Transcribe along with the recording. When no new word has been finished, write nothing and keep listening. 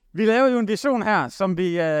Vi lavede jo en vision her, som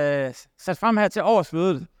vi satte frem her til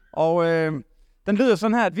årsmødet. Og den lyder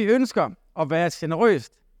sådan her, at vi ønsker at være et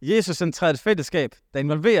generøst, Jesus-centreret fællesskab, der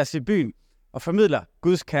involveres i byen og formidler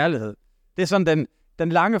Guds kærlighed. Det er sådan den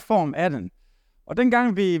lange form af den. Og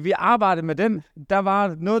dengang vi arbejdede med den, der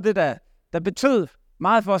var noget af det, der betød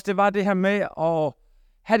meget for os, det var det her med at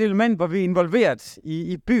have et element, hvor vi er involveret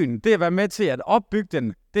i byen. Det at være med til at opbygge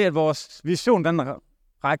den. Det at vores vision, den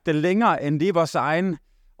rækte længere end det vores egen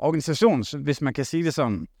organisation, hvis man kan sige det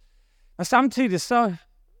sådan. Og samtidig så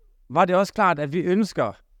var det også klart, at vi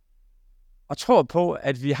ønsker og tror på,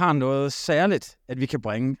 at vi har noget særligt, at vi kan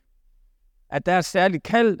bringe. At der er et særligt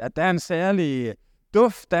kald, at der er en særlig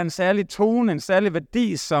duft, der er en særlig tone, en særlig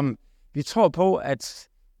værdi, som vi tror på, at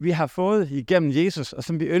vi har fået igennem Jesus, og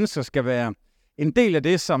som vi ønsker skal være en del af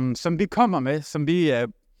det, som vi kommer med, som vi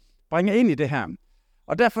bringer ind i det her.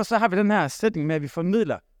 Og derfor så har vi den her sætning med, at vi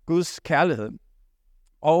formidler Guds kærlighed.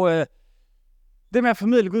 Og det med at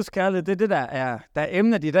formidle Guds kærlighed, det er det, der er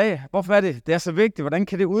emnet i dag. Hvorfor er det er så vigtigt? Hvordan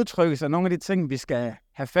kan det udtrykkes af nogle af de ting, vi skal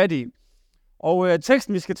have fat i? Og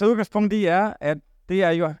teksten, vi skal tage udgangspunkt i, er, at det er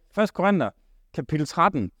jo 1. Korinther, kapitel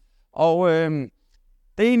 13. Og det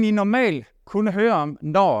er egentlig normalt kunne høre om,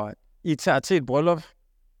 når I tager til et bryllup.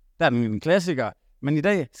 Der er en klassiker. Men i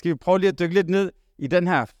dag skal vi prøve lige at dykke lidt ned i den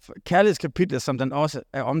her kærlighedskapitel, som den også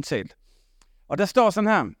er omtalt. Og der står sådan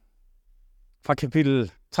her, fra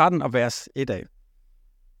kapitel 13 og vers 1 af.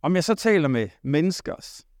 Om jeg så taler med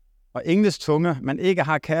menneskers og engles tunger, men ikke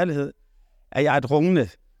har kærlighed, er jeg et rungende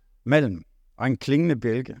malm og en klingende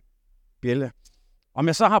bjælde. Om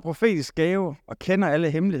jeg så har profetisk gave og kender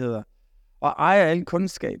alle hemmeligheder, og ejer al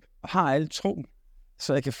kundskab og har al tro,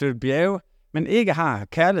 så jeg kan flytte bjerge, men ikke har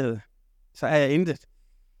kærlighed, så er jeg intet.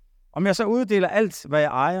 Om jeg så uddeler alt, hvad jeg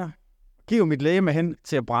ejer, giver mit legeme hen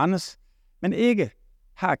til at brændes, men ikke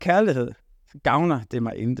har kærlighed, så gavner det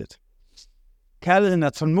mig intet. Kærligheden er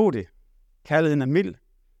tålmodig. Kærligheden er mild.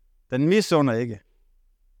 Den misunder ikke.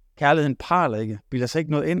 Kærligheden praler ikke, bilder sig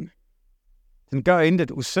ikke noget ind. Den gør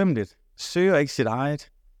intet usømmeligt, søger ikke sit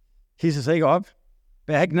eget, hisser sig ikke op,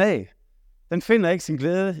 bærer ikke nag. Den finder ikke sin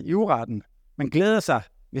glæde i uretten, men glæder sig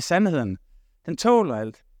ved sandheden. Den tåler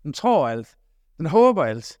alt, den tror alt, den håber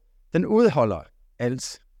alt, den udholder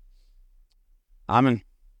alt. Amen.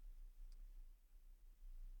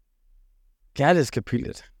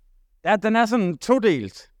 Kærlighedskapitlet. Ja, den er sådan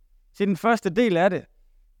todelt. Til den første del af det,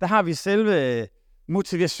 der har vi selve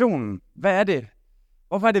motivationen. Hvad er det?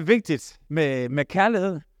 Hvorfor er det vigtigt med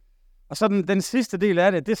kærlighed? Og så den sidste del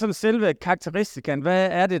af det, det er sådan selve karakteristikken. Hvad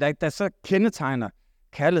er det, der så kendetegner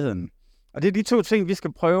kærligheden? Og det er de to ting, vi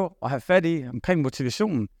skal prøve at have fat i omkring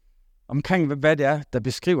motivationen. Omkring hvad det er, der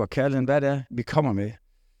beskriver kærligheden. Hvad det er, vi kommer med.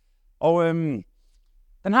 Og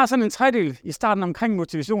den har sådan en tredel i starten omkring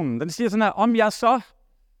motivationen. Den siger sådan her, om jeg så,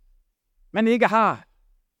 men ikke har,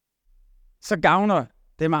 så gavner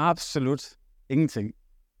det mig absolut ingenting.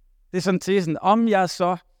 Det er sådan tesen, om jeg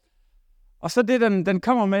så. Og så det, den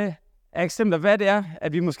kommer med af eksempler, hvad det er,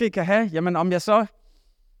 at vi måske kan have. Jamen, om jeg så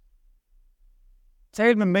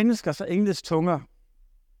talte med mennesker, så engles tunger.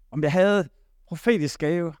 Om jeg havde profetisk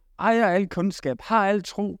gave, ejer al kundskab, har al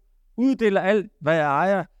tro, uddeler alt, hvad jeg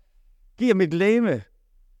ejer, giver mit legeme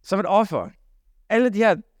som et offer. Alle de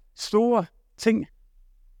her store ting,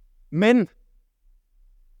 men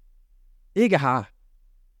ikke har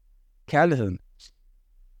kærligheden,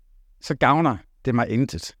 så gavner det mig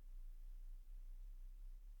intet.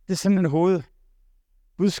 Det er simpelthen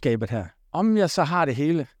hovedbudskabet her. Om jeg så har det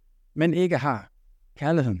hele, men ikke har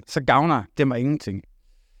kærligheden, så gavner det mig ingenting.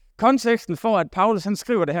 Konteksten for, at Paulus han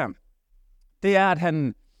skriver det her, det er, at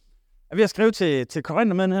han er ved at skrive til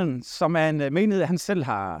Korinthermenigheden, som er en menighed, han selv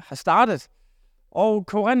har startet. Og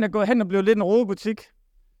Korinther er gået hen og blevet lidt en rodebutik.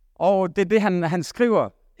 Og det er det, han skriver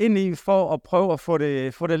ind i, for at prøve at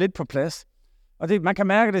få det lidt på plads. Og man kan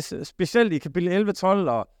mærke det specielt i kapitel 11, 12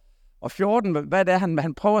 og 14, hvad det er,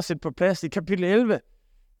 han prøver at sætte på plads. I kapitel 11,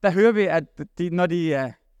 der hører vi, at når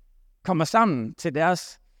de kommer sammen til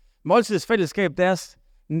deres måltidsfællesskab, deres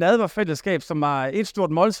nadverfællesskab, som er et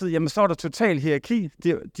stort måltid, jamen så er der total hierarki.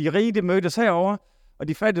 De rige, de mødtes herover, og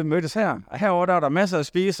de fattige mødtes her. Og herover der var der masser at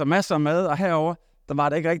spise og masser af mad, og herover der var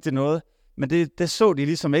der ikke rigtig noget. Men det så de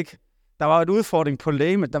ligesom ikke. Der var et udfordring på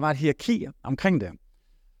legemet, der var et hierarki omkring det.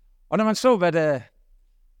 Og når man så,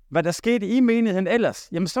 hvad der skete i menigheden ellers,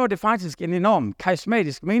 jamen så var det faktisk en enorm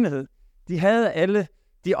karismatisk menighed. De havde alle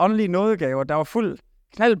de åndelige nådegaver, der var fuld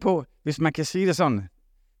knald på, hvis man kan sige det sådan.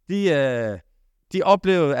 De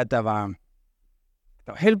oplevede, at der var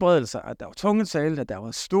helbredelser, at der var tungetale, at der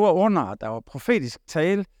var store under, at der var profetisk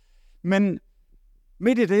tale. Men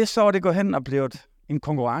midt i det, så var det gået hen og blevet en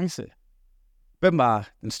konkurrence. Hvem var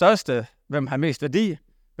den største? Hvem har mest værdi?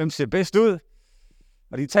 Hvem ser bedst ud?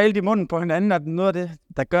 Og de talte i munden på hinanden, at noget af det,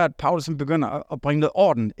 der gør, at Paulus begynder at bringe noget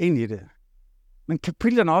orden ind i det. Men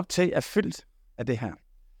kapitlerne op til er fyldt af det her.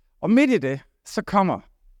 Og midt i det, så kommer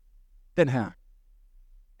den her.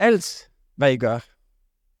 Alt, hvad I gør.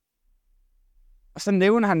 Og så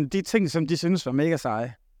nævner han de ting, som de synes var mega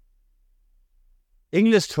seje.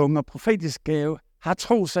 Engles tunge, profetisk gave, har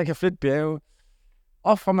tro, så jeg kan flytte bjerge.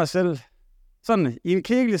 Ofre mig selv. Sådan i en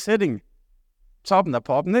kirkelig setting. Toppen af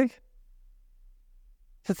poppen, ikke?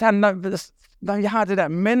 Så tager han, når jeg har det der,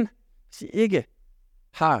 men hvis I ikke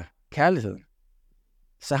har kærligheden,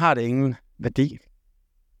 så har det ingen værdi.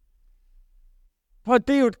 For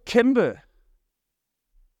det er jo et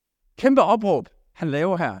kæmpe opråb, han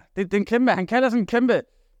laver her. Det er en kæmpe, han kalder sådan en kæmpe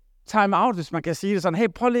time out, hvis man kan sige det sådan. Hey,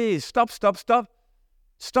 prøv lige, stop.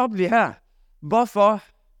 Stop lige her. Hvorfor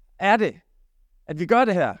er det, at vi gør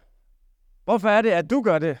det her? Hvorfor er det, at du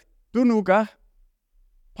gør det, du nu gør?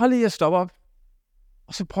 Prøv lige at stoppe op.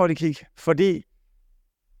 Og så prøv lige at kigge. Fordi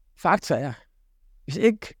fakta er, hvis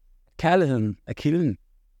ikke kærligheden er kilden,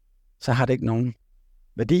 så har det ikke nogen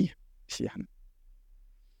værdi, siger han.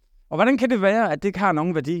 Og hvordan kan det være, at det ikke har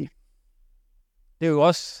nogen værdi? Det er jo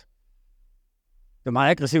også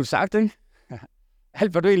meget aggressivt sagt, ikke?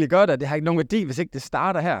 Alt hvad du egentlig gør der, det har ikke nogen værdi, hvis ikke det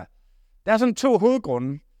starter her. Der er sådan 2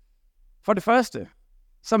 hovedgrunde. For det første,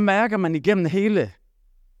 så mærker man igennem hele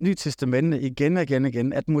Nye Testamentet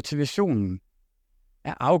igen, at motivationen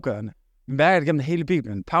er afgørende. Vi mærker det gennem hele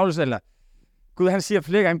Bibelen. Paulus eller Gud, han siger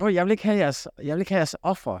flere gange på, jeg vil ikke have jeres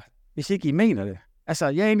ofre, hvis ikke I mener det. Altså,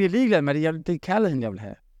 jeg er egentlig ligeglad med det. Det er kærligheden, jeg vil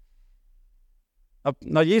have. Og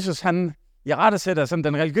når Jesus, han i rette sætter som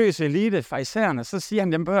den religiøse elite, farisæerne, så siger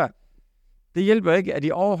han, jamen det hjælper ikke, at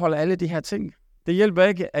I overholder alle de her ting. Det hjælper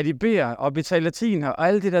ikke, at I beder og betaler latin og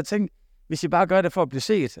alle de der ting, hvis I bare gør det for at blive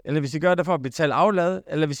set, eller hvis I gør det for at betale aflad,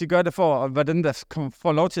 eller hvis I gør det for at være den, der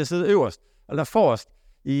får lov til at sidde øverst, eller forrest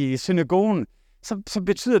i synagogen, så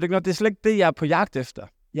betyder det ikke noget. Det er slet ikke det, jeg er på jagt efter.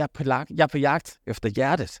 Jeg er på jagt efter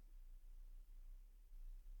hjertet.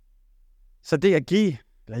 Så det at give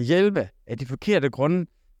eller hjælpe af de forkerte grunde,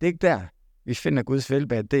 det er ikke der, vi finder Guds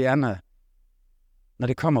velbehag. Det er, når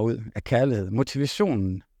det kommer ud af kærlighed.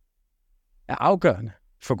 Motivationen er afgørende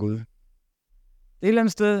for Gud. Det er et eller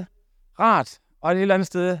andet sted rart, og det er et eller andet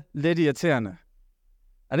sted lidt irriterende.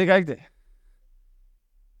 Er det ikke rigtigt?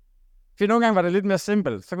 For nogle gange var det lidt mere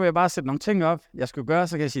simpelt. Så kunne jeg bare sætte nogle ting op, jeg skulle gøre,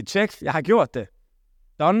 så kan jeg sige, tjek, jeg har gjort det.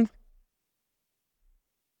 Done.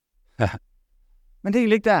 Men det er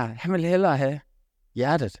egentlig ikke der. Han vil hellere have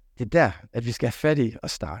hjertet. Det er der, at vi skal have fat i og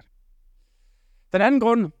starte. Den anden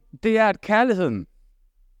grund, det er, at kærligheden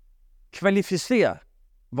kvalificerer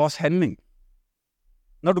vores handling.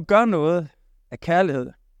 Når du gør noget af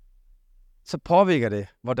kærlighed, så påvirker det,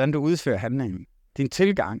 hvordan du udfører handlingen. Din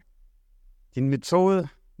tilgang, din metode,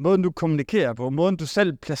 måden du kommunikerer på, måden du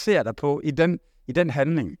selv placerer dig på i den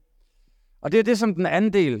handling. Og det er det, som den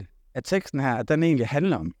anden del af teksten her, den egentlig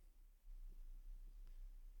handler om.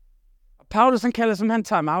 Og Paulus, han kalder simpelthen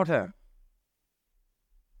time out her,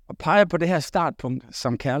 og peger på det her startpunkt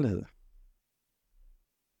som kærlighed.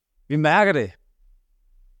 Vi mærker det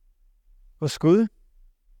hos Gud,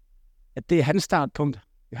 at det er hans startpunkt.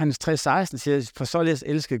 Johannes 3:16 siger, for således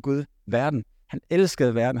elskede Gud verden. Han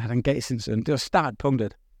elskede verden, at han gav sin søn. Det var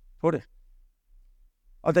startpunktet på det.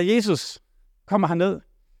 Og da Jesus kommer herned,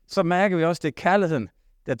 så mærker vi også, at det er kærligheden,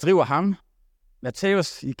 der driver ham.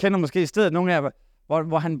 Matthæus, I kender måske i stedet nogle af jer,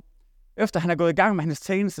 hvor han, efter han er gået i gang med hans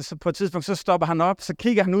tjeneste, så på et tidspunkt, så stopper han op, så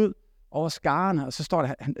kigger han ud over skarerne, og så står der,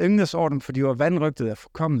 at han yngles over dem, for de var vanrøgtede og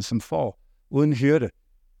forkommet som får uden hyrde.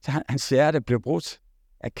 Så hans hjerte blev brudt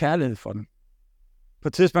af kærlighed for dem. På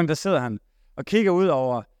et tidspunkt, der sidder han og kigger ud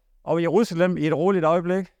over Jerusalem i et roligt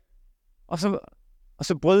øjeblik, og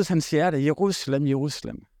så brydes hans hjerte.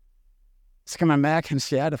 Jerusalem. Så kan man mærke hans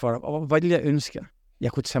hjerte for dig. Og hvor vil jeg ønske,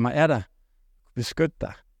 jeg kunne tage mig af dig, beskytte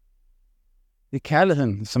dig. Det er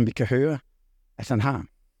kærligheden, som vi kan høre, at han har.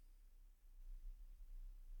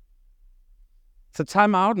 Så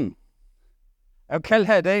time-outen er jo kaldt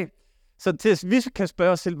her i dag, så til at vi kan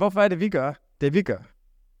spørge os selv, hvorfor er det, vi gør det, vi gør?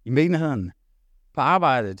 I menigheden, på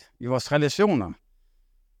arbejdet, i vores relationer,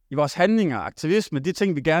 i vores handlinger, aktivisme, de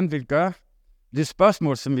ting, vi gerne vil gøre. Det er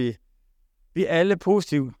spørgsmål, som vi alle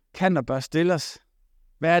positivt kan og bør stille os.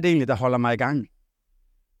 Hvad er det egentlig, der holder mig i gang?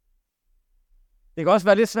 Det kan også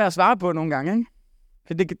være lidt svært at svare på nogle gange, ikke?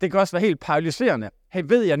 For det kan også være helt paralyserende. Hey,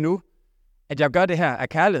 ved jeg nu, at jeg gør det her af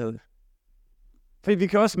kærlighed? For vi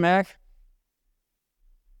kan også mærke,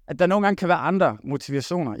 at der nogle gange kan være andre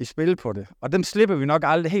motivationer i spil på det. Og dem slipper vi nok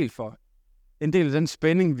aldrig helt for. En del af den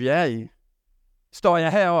spænding, vi er i. står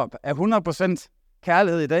jeg heroppe af 100%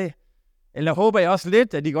 kærlighed i dag? Eller håber jeg også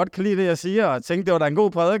lidt, at I godt kan lide det, jeg siger, og tænke, det var da en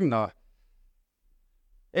god prædiken?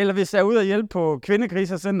 Eller hvis jeg er ude og hjælpe på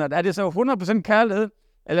kvindekrisercenteret, er det så 100% kærlighed?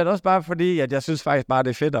 Eller er det også bare fordi, at jeg synes faktisk bare, det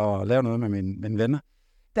er fedt at lave noget med mine venner?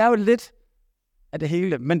 Der er jo lidt af det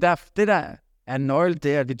hele, men det der er en nøgle,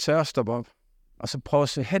 det er, at vi tør at stoppe op, og så prøve at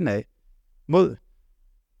se henad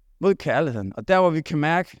mod kærligheden. Og der, hvor vi kan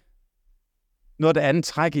mærke noget af det andet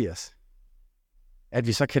træk i os, at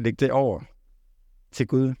vi så kan lægge det over til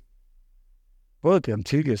Gud. Både bede om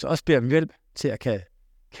tilgivelse, og også bede om hjælp til at kan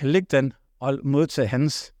lægge den og modtage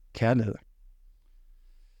hans kærlighed.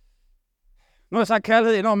 Nu har jeg sagt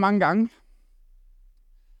kærlighed enormt mange gange.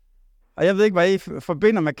 Og jeg ved ikke, hvad I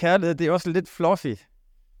forbinder med kærlighed. Det er også lidt fluffy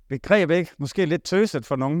begreb, ikke? Måske lidt tøset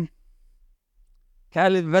for nogen.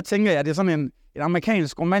 Kærlighed, hvad tænker jeg? Det er sådan en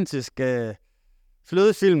amerikansk romantisk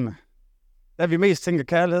flødefilm, der vi mest tænker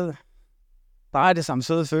kærlighed. Drejer det sig om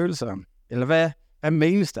søde følelser? Eller hvad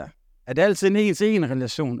menes der? Er det altid en en-til-en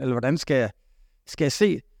relation? Eller hvordan skal jeg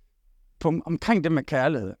se omkring det med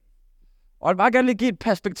kærlighed? Og jeg vil bare gerne lige give et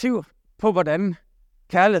perspektiv på, hvordan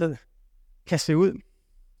kærlighed kan se ud.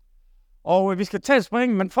 Og vi skal tage et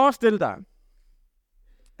spring, men forestil dig,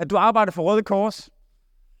 at du arbejder for Røde Kors,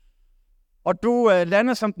 og du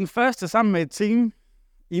lander som den første sammen med et team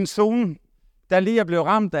i en zone, der lige er blevet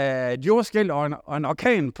ramt af et jordskælv og en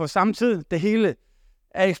orkan på samme tid. Det hele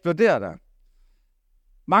er eksploderet der.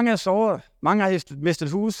 Mange er såret, mange har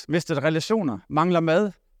mistet hus, mistet relationer, mangler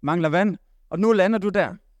mad, mangler vand, og nu lander du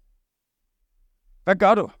der. Hvad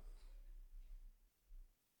gør du?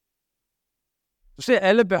 Du ser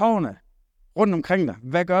alle behovene rundt omkring dig.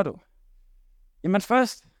 Hvad gør du? Jamen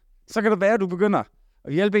først, så kan det være, at du begynder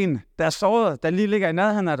at hjælpe en, der er såret, der lige ligger i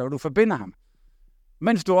nærheden af dig, og du forbinder ham.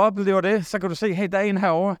 Mens du oplever det, så kan du se, hey, der er en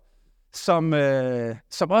herovre, som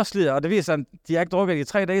også lider, og det viser, at de har ikke drukket i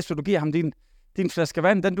 3 dage, så du giver ham din flaske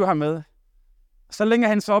vand, den du har med. Så længe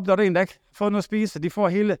han så oplever det en, der ikke har fået noget at spise, så de får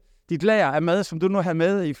hele dit lager af mad, som du nu havde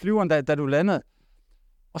med i flyveren, da du landede.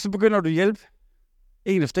 Og så begynder du at hjælpe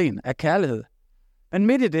en efter en af kærlighed. Men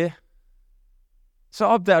midt i det, så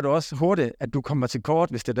opdager du også hurtigt, at du kommer til kort,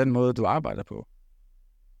 hvis det er den måde, du arbejder på.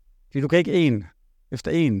 Fordi du kan ikke en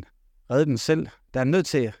efter en redde den selv. Det er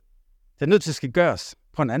nødt til at skal gøres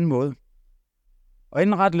på en anden måde. Og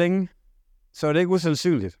inden ret længe, så er det ikke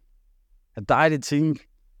usandsynligt, at dig og dit team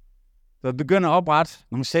vil begynde at oprette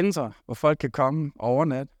nogle centre, hvor folk kan komme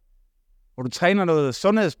overnat. Hvor du træner noget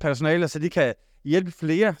sundhedspersonale, så de kan hjælpe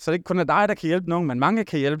flere, så det ikke kun er dig, der kan hjælpe nogen, men mange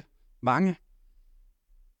kan hjælpe mange.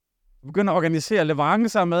 Du begynder at organisere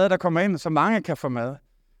leverancer af mad, der kommer ind, så mange kan få mad.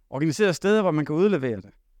 Organisere steder, hvor man kan udlevere det.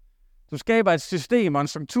 Du skaber et system og en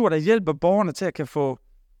struktur, der hjælper borgerne til at kan få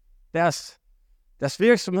deres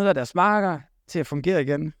virksomheder, deres marker til at fungere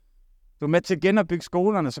igen. Du er med til at genopbygge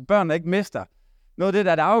skolerne, så børnene ikke mister noget af det,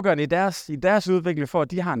 der er det afgørende i deres udvikling, for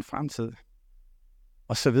at de har en fremtid.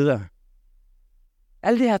 Og så videre.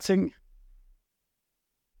 Alle de her ting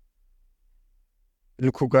vil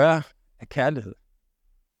du kunne gøre af kærlighed.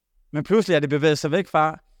 Men pludselig er det bevæget sig væk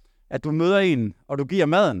fra, at du møder en, og du giver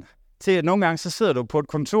maden, til at nogle gange så sidder du på et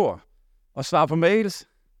kontor og svarer på mails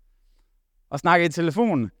og snakker i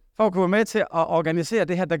telefonen, for at kunne være med til at organisere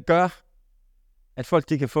det her, der gør, at folk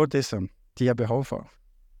de kan få det, som de har behov for.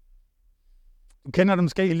 Du kender det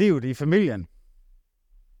måske i livet, i familien.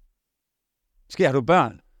 Måske har du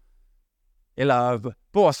børn, eller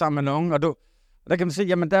bor sammen med nogen, og der kan man se,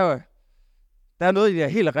 jamen der er noget i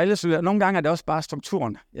det helt relativt. Nogle gange er det også bare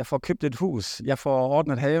strukturen. Jeg får købt et hus, jeg får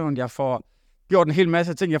ordnet haven, jeg får gjort en hel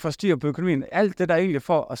masse ting, jeg får styr på økonomien. Alt det der egentlig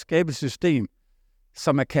for at skabe et system,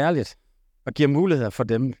 som er kærligt og giver muligheder for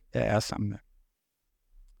dem, jeg er sammen med.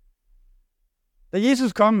 Da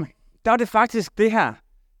Jesus kom, der var det faktisk det her,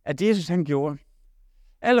 at Jesus han gjorde.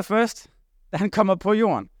 Allerførst, da han kommer på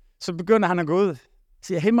jorden, så begynder han at gå ud,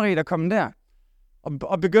 siger himmeriget at komme der,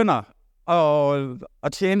 og begynder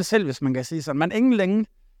at tjene selv, hvis man kan sige sådan. Men ingen længe,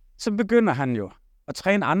 så begynder han jo at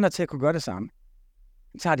træne andre til at kunne gøre det samme.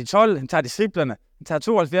 Han tager de 12, han tager disciplerne, han tager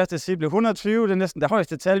 72 disciple, 120, det er næsten det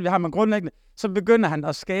højeste tal, vi har, men grundlæggende, så begynder han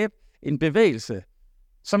at skabe en bevægelse,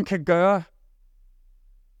 som kan gøre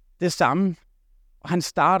det samme. Og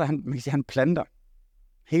han planter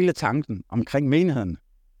hele tanken omkring menigheden.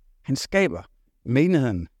 Han skaber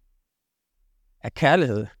menigheden af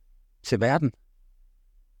kærlighed til verden.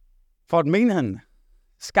 For at menigheden,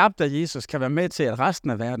 skabt af Jesus, kan være med til, at resten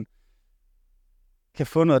af verden kan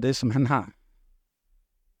få noget af det, som han har.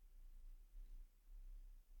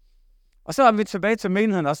 Og så er vi tilbage til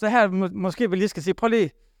menigheden. Og så her måske vi lige skal sige, prøv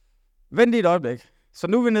lige, vent lige et øjeblik. Så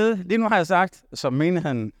nu er vi nede. Lige nu har jeg sagt, som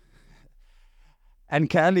menigheden er en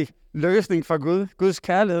kærlig løsning fra Gud. Guds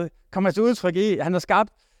kærlighed kommer til udtryk i, at han har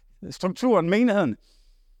skabt strukturen, menigheden.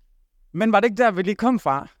 Men var det ikke der, vi lige kom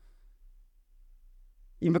fra?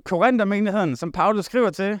 I Korinther-menigheden, som Paulus skriver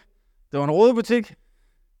til, det var en rodebutik,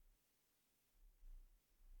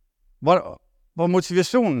 hvor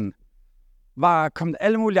motivationen var kommet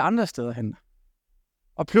alle mulige andre steder hen.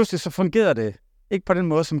 Og pludselig så fungerede det ikke på den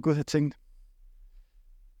måde, som Gud havde tænkt.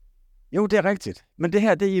 Jo, det er rigtigt. Men det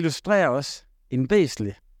her, det illustrerer også en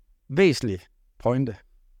væsentlig pointe.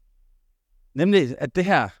 Nemlig, at det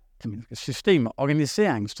her system,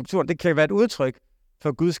 organisering, struktur, det kan være et udtryk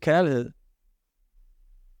for Guds kærlighed.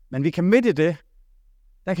 Men vi kan midt i det,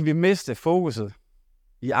 der kan vi miste fokuset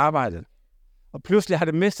i arbejdet. Og pludselig har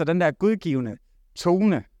det mistet den der gudgivende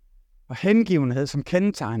tone og hengivenhed, som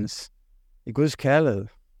kendetegnes i Guds kærlighed.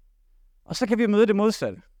 Og så kan vi møde det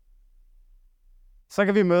modsatte. Så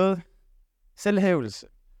kan vi møde selvhævelse,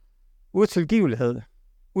 utilgivelighed,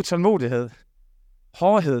 utålmodighed,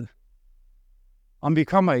 hårdhed. Om vi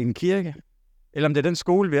kommer i en kirke, eller om det er den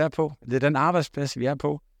skole, vi er på, eller det er den arbejdsplads, vi er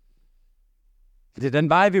på, det er den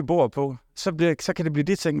vej, vi bor på, så kan det blive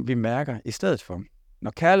de ting, vi mærker i stedet for.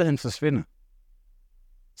 Når kærligheden forsvinder,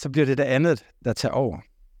 så bliver det andet, der tager over.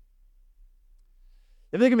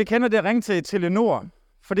 Jeg ved ikke, om I kender det at ringe til Telenor,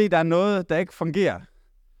 fordi der er noget, der ikke fungerer.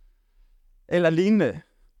 Eller lignende.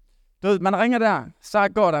 Du ved, man ringer der, så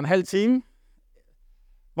går der en halv time,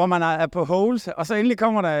 hvor man er på hold, og så endelig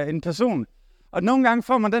kommer der en person. Og nogle gange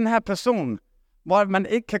får man den her person, hvor man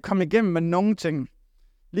ikke kan komme igennem med nogen ting.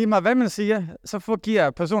 Lige meget hvad man siger, så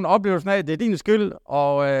giver personen oplevelsen af, at det er din skyld,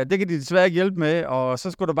 og det kan de desværre ikke hjælpe med, og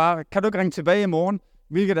så skulle du bare, kan du ikke ringe tilbage i morgen,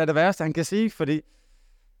 hvilket er det værste, han kan sige, fordi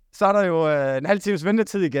så er der jo en halv times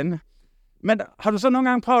ventetid igen. Men har du så nogle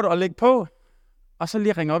gange prøvet at lægge på, og så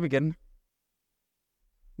lige ringe op igen?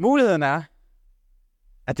 Muligheden er,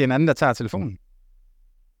 at det er en anden, der tager telefonen.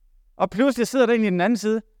 Og pludselig sidder der en i den anden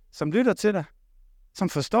side, som lytter til dig, som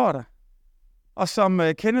forstår dig, og som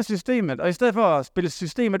kender systemet. Og i stedet for at spille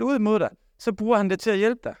systemet ud mod dig, så bruger han det til at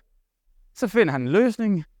hjælpe dig. Så finder han en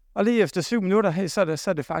løsning, og lige efter 7 minutter, hey, så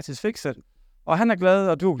er det faktisk fikset. Og han er glad,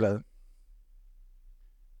 og du er glad.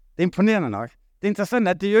 Det er imponerende nok. Det er interessant,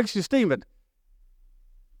 at det er jo ikke systemet,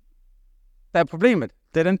 der er problemet.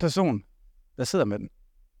 Det er den person, der sidder med den.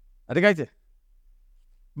 Er det ikke rigtigt?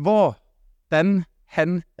 Hvordan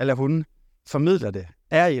han eller hun formidler det,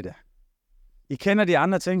 er i det. I kender de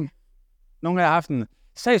andre ting. Nogle af jer har haft en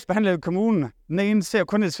sagsbehandler i kommunen. Den ene ser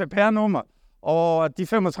kun et CPR-nummer, og de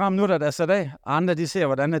 35 minutter, der er sat af. Andre, de ser,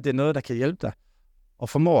 hvordan det er noget, der kan hjælpe dig, og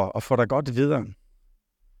formår at få dig godt videre.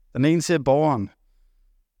 Den ene ser borgeren,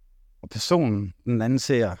 og personen. Den anden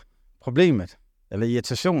ser problemet, eller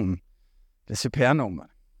irritationen, eller CPR-nummer.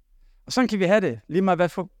 Og sådan kan vi have det, lige meget hvad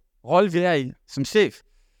for rolle vi er i, som chef,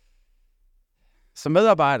 som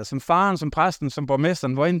medarbejder, som faren, som præsten, som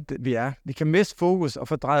borgmesteren, hvor end vi er. Vi kan miste fokus og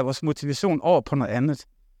fordreje vores motivation over på noget andet,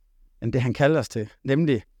 end det han kalder os til.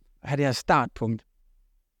 Nemlig at have det her startpunkt,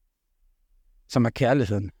 som er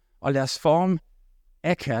kærligheden. Og lad os forme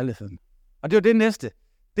af kærligheden. Og det er jo det næste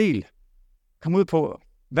del kom ud på,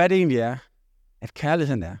 hvad det egentlig er, at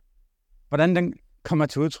kærligheden er. Hvordan den kommer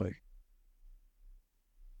til udtryk.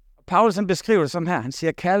 Paulus han beskriver det sådan her. Han siger,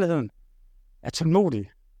 at kærligheden er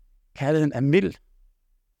tålmodig. Kærligheden er mild.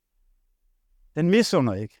 Den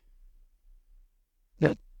misunder ikke.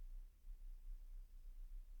 Ja.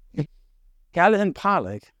 Kærligheden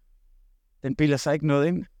praler ikke. Den bilder sig ikke noget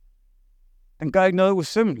ind. Den gør ikke noget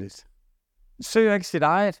usømmeligt. Den søger ikke sit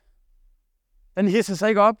eget. Den hisser sig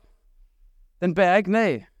ikke op. Den bærer ikke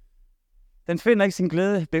nag. Den finder ikke sin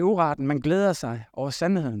glæde ved uretten, men glæder sig over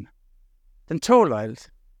sandheden. Den tåler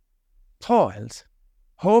alt. Tror alt.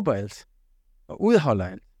 Håber alt. Og udholder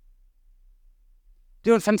alt. Det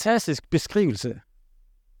er jo en fantastisk beskrivelse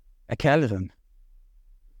af kærligheden.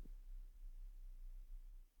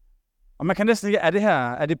 Og man kan næsten ikke,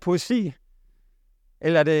 er det poesi?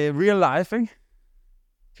 Eller er det real life, ikke?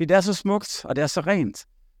 Fordi det er så smukt, og det er så rent,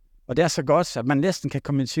 og det er så godt, at man næsten kan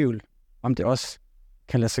komme i tvivl, om det også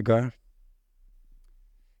kan lade sig gøre.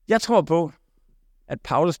 Jeg tror på, at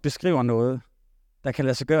Paulus beskriver noget, der kan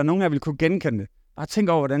lade sig gøre. Nogle af jer vil kunne genkende det. Bare tænk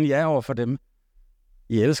over, hvordan I er over for dem,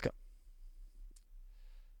 I elsker.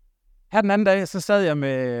 Her den anden dag, så sad jeg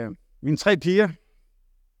med mine 3 piger,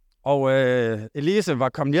 og Elise var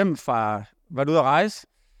kommet hjem fra, var ude at rejse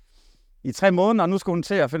i 3 måneder, og nu skulle hun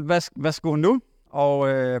til at finde, hvad skulle hun nu? Og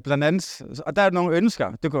blandt andet, og der er nogle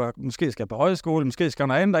ønsker. Det kunne måske skal på højskole, måske skal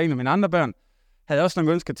noget andet, og en af mine andre børn havde også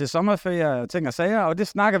nogle ønsker til sommerferie, ting og sager, og det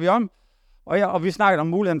snakker vi om. Og vi snakkede om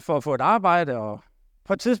muligheden for at få et arbejde, og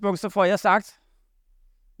på et tidspunkt, så får jeg sagt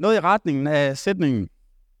noget i retningen af sætningen.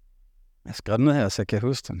 Jeg skrev den ned her, så jeg kan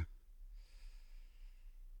huske den.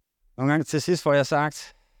 Nogle gange til sidst får jeg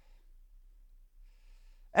sagt,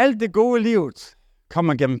 alt det gode i livet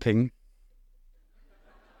kommer gennem penge.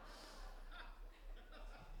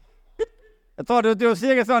 Jeg tror, det var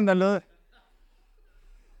cirka sådan, der lød.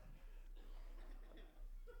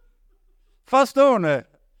 Forstående,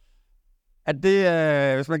 at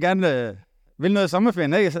det, hvis man gerne vil noget i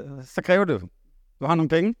sommerferien, ikke, så kræver det, du har nogle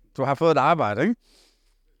penge, du har fået et arbejde. Ikke?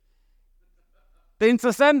 Det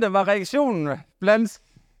interessante var reaktionen blandt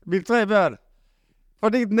mine 3 børn.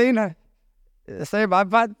 Fordi den ene sagde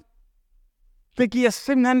bare, det giver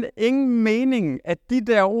simpelthen ingen mening, at de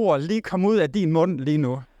der ord lige kom ud af din mund lige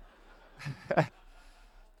nu.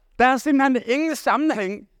 Der er simpelthen ingen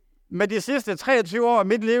sammenhæng med de sidste 23 år af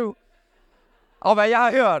mit liv, og hvad jeg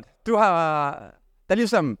har hørt,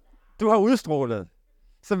 du har udstrålet.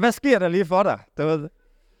 Så hvad sker der lige for dig?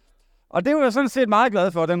 Og det var jeg sådan set meget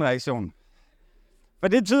glad for, den reaktion. For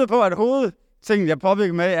det tyder på, at hovedtingen, jeg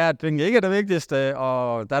påvirker med, er, at penge ikke er det vigtigste,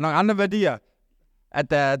 og der er nogle andre værdier, at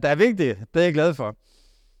der er vigtige. Det er jeg glad for.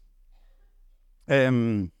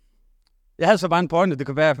 Jeg havde så bare en pointe, det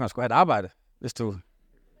kunne være, at man skulle have et arbejde, hvis du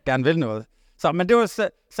gerne vil noget. Men det var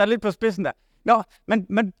sat lidt på spidsen der. Nå,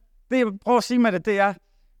 men det jeg prøver at sige med det er,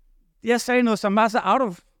 jeg sagde noget, som var så out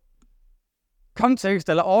of context,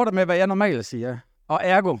 eller order med, hvad jeg normalt siger. Og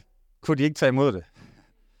ergo kunne de ikke tage imod det.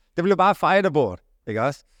 Det blev bare fejret af bordet, ikke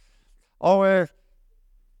også? Og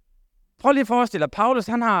prøv lige at forestille dig, Paulus,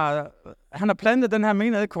 han har plantet den her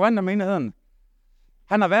menighed, Korinther-menigheden.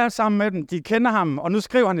 Han har været sammen med dem, de kender ham, og nu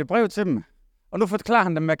skriver han et brev til dem. Og nu forklarer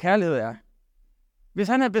han dem, hvad kærlighed er. Hvis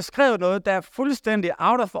han har beskrevet noget, der er fuldstændig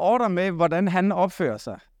out of order med, hvordan han opfører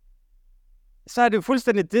sig, så er det jo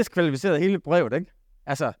fuldstændig diskvalificeret hele brevet, ikke?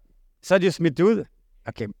 Altså, så er det jo smidt ud.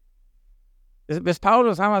 Okay. Hvis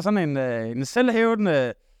Paulus, han var sådan en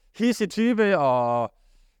selvhævdende, hissig type, og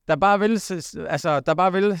der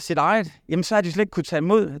bare vil sit eget, jamen så har de slet ikke kunne tage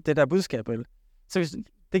imod det der budskab. Så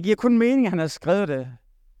det giver kun mening, at han har skrevet det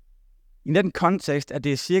i den kontekst, at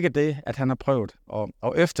det er cirka det, at han har prøvet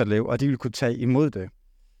at efterleve, og de vil kunne tage imod det.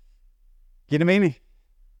 Giver det mening?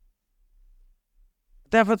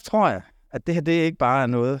 Derfor tror jeg, at det her det ikke bare er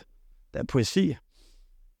noget, der er poesi,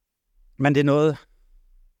 men det er noget,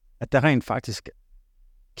 at der rent faktisk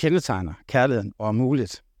kendetegner kærligheden og er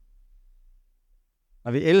muligt.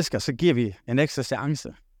 Når vi elsker, så giver vi en ekstra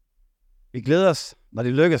chance. Vi glæder os, når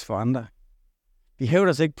det lykkes for andre. Vi hævder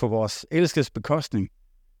os ikke på vores elskes bekostning,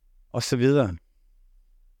 og så videre.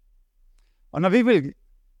 Og når vi vil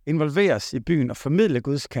involveres i byen og formidle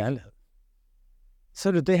Guds kærlighed, så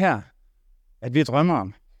er det det her, at vi drømmer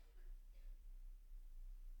om.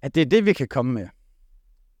 At det er det, vi kan komme med.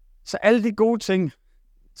 Så alle de gode ting,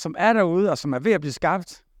 som er derude og som er ved at blive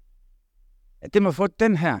skabt, at det må få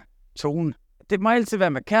den her tone. Det må altid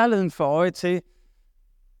være med kærligheden for øje til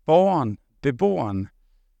borgeren, beboeren,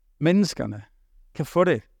 menneskerne, kan få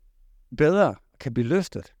det bedre, kan blive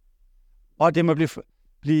løftet. Og det må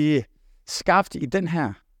blive skabt i den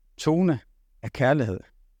her tone af kærlighed.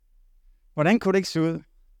 Hvordan kunne det ikke se ud,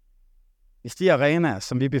 hvis de arenaer,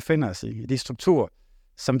 som vi befinder os i de strukturer,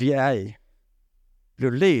 som vi er i,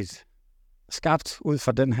 blev ledt, skabt ud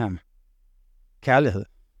fra den her kærlighed?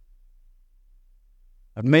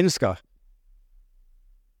 At mennesker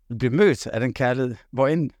vil blive mødt af den kærlighed, hvor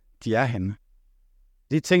end de er henne.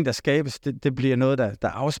 De ting, der skabes, det bliver noget, der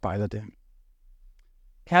afspejler det.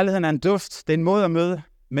 Kærligheden er en duft. Det er en måde at møde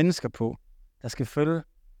mennesker på, der skal følge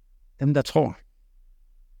dem, der tror.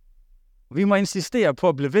 Vi må insistere på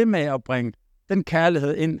at blive ved med at bringe den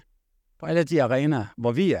kærlighed ind på alle de arenaer,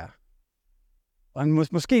 hvor vi er. Og han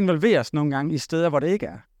måske involveres nogle gange i steder, hvor det ikke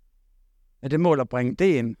er. Med det mål at bringe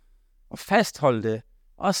det ind og fastholde det,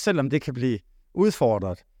 også selvom det kan blive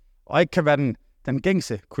udfordret, og ikke kan være den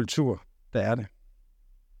gængse kultur, der er det.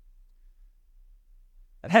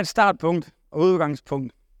 At have et startpunkt og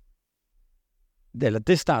udgangspunkt, eller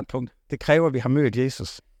det startpunkt, det kræver, at vi har mødt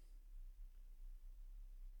Jesus.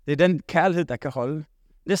 Det er den kærlighed, der kan holde.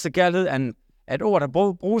 Næste kærlighed er et ord,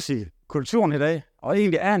 der bruges i kulturen i dag, og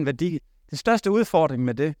egentlig er en værdi. Den største udfordring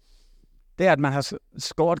med det er, at man har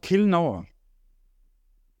skåret kilden over.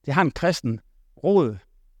 Det har en kristen rod,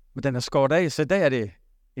 men den er skåret af, så i dag er det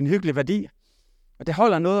en hyggelig værdi. Og det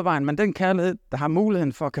holder noget af vejen, men den kærlighed, der har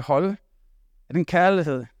muligheden for at kan holde, er den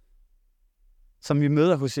kærlighed, som vi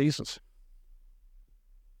møder hos Jesus.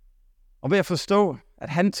 Og ved at forstå, at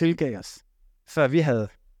han tilgav os, før vi havde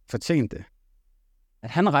fortjent det. At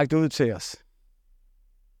han rakte ud til os.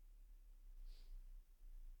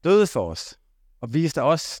 Døde for os, og viste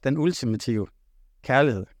os den ultimative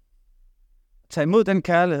kærlighed. Tag imod den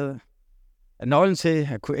kærlighed, er nøglen til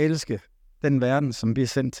at kunne elske den verden, som vi er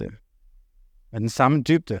sendt til. Med den samme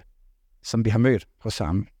dybde som vi har mødt hos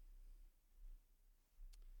ham.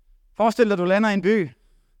 Forestil dig, at du lander i en by,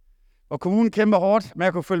 hvor kommunen kæmper hårdt med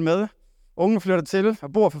at kunne følge med. Unge flytter til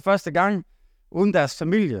og bor for første gang uden deres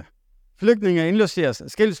familie. Flygtninge indlogeres,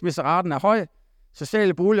 skilsmisseraten er høj,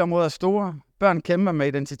 sociale boligområder er store, børn kæmper med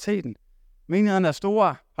identiteten. Menighederne er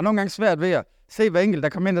store, har nogle gange svært ved at se hver enkelt, der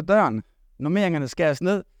kommer ind ad døren. Normeringerne skæres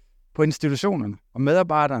ned på institutionerne, og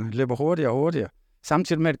medarbejderne løber hurtigere og hurtigere,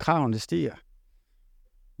 samtidig med at kravene stiger.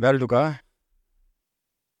 Hvad vil du gøre?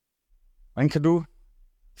 Hvordan kan du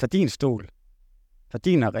fra din stol, fra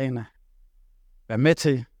din arena, være med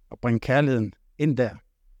til at bringe kærligheden ind der?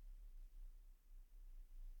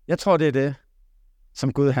 Jeg tror, det er det,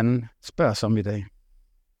 som Gud han spørger os om i dag.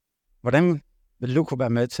 Hvordan vil du kunne være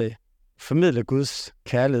med til at formidle Guds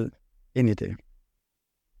kærlighed ind i det?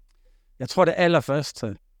 Jeg tror, det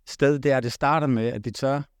allerførste sted, det er, at det starter med,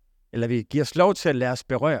 at vi giver os lov til at lade os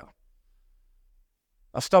berøre.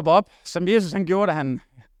 Og stoppe op, som Jesus han gjorde,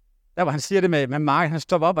 der hvor han siger det med Mark, han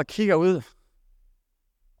stopper op og kigger ud,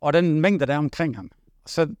 og den mængde, der er omkring ham. Og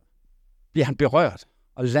så bliver han berørt,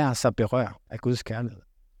 og lærer sig berøre af Guds kærlighed.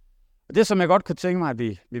 Og det, som jeg godt kunne tænke mig, at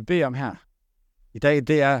vi beder om her i dag,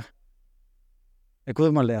 det er, at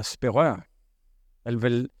Gud må lade os berøre. Eller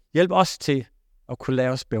vil hjælpe os til at kunne lade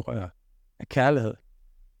os berøre af kærlighed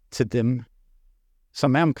til dem,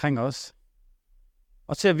 som er omkring os.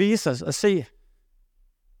 Og til at vise os og se,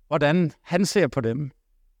 hvordan han ser på dem.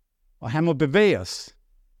 Og han må bevæge os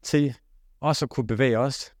til også at kunne bevæge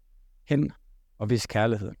os hen og vise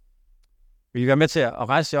kærlighed. Vil I være med til at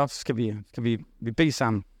rejse jer op, så skal vi bede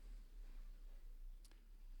sammen.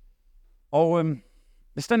 Og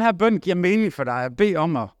hvis den her bøn giver mening for dig, at bede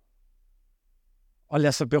om at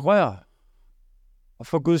lade sig berøre og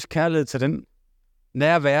få Guds kærlighed til den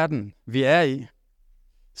nære verden, vi er i,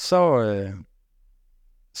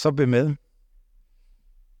 så be med.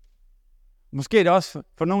 Måske er det også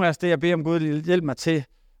for nogle af os det, jeg beder om Gud, hjælp mig til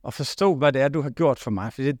at forstå, hvad det er, du har gjort for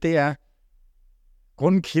mig. For det er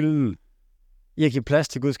grundkilden i at give plads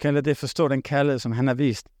til Guds kærlighed, det er at forstå den kærlighed, som han har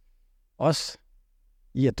vist os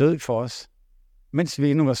i at dø for os. Mens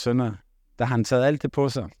vi endnu var syndere, der har han taget alt det på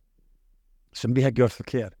sig, som vi har gjort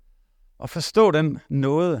forkert. Og forstå den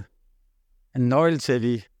nåde, en nøgle til, at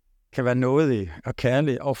vi kan være nådige og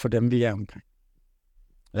kærlige over for dem, vi er omkring.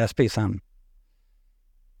 Lad os bede sammen.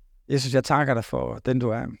 Jesus, jeg takker dig for den, du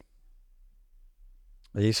er.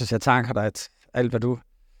 Og Jesus, jeg takker dig, at alt, hvad du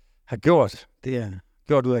har gjort, det er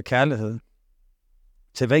gjort ud af kærlighed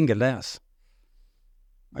til hver enkelt af os.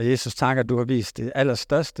 Og Jesus, takker, at du har vist det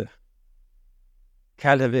allerstørste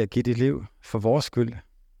kærlighed ved at give dit liv for vores skyld.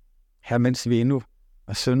 Her mens vi endnu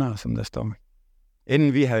er syndere, som der står.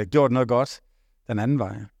 Inden vi har gjort noget godt den anden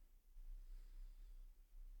vej.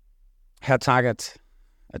 Her tak, at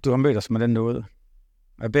du har mødt os med den nåde.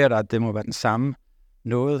 Og jeg beder dig, at det må være den samme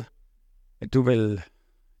nåde, at du vil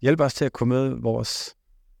hjælpe os til at komme med vores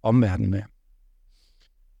omverden med.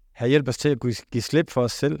 Her hjælp os til at kunne give slip for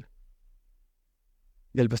os selv.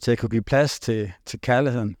 Hjælp os til at kunne give plads til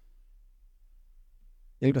kærligheden.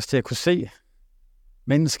 Hjælp os til at kunne se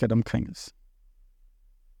mennesker omkring os.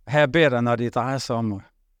 Her beder dig, når det drejer sig om at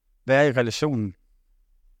være i relationen.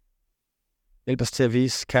 Hjælp os til at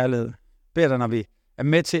vise kærlighed. Beder dig, når vi er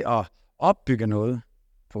med til at opbygge noget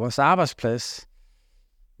på vores arbejdsplads,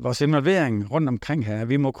 vores involvering rundt omkring her.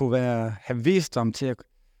 Vi må kunne have visdom til at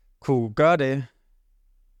kunne gøre det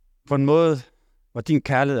på en måde, hvor din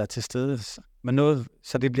kærlighed er til stede, men noget,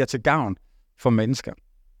 så det bliver til gavn for mennesker.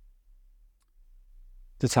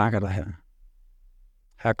 Det takker dig her.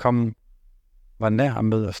 Her kom, var nær og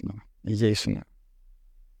mød os nu. I Jesu navn.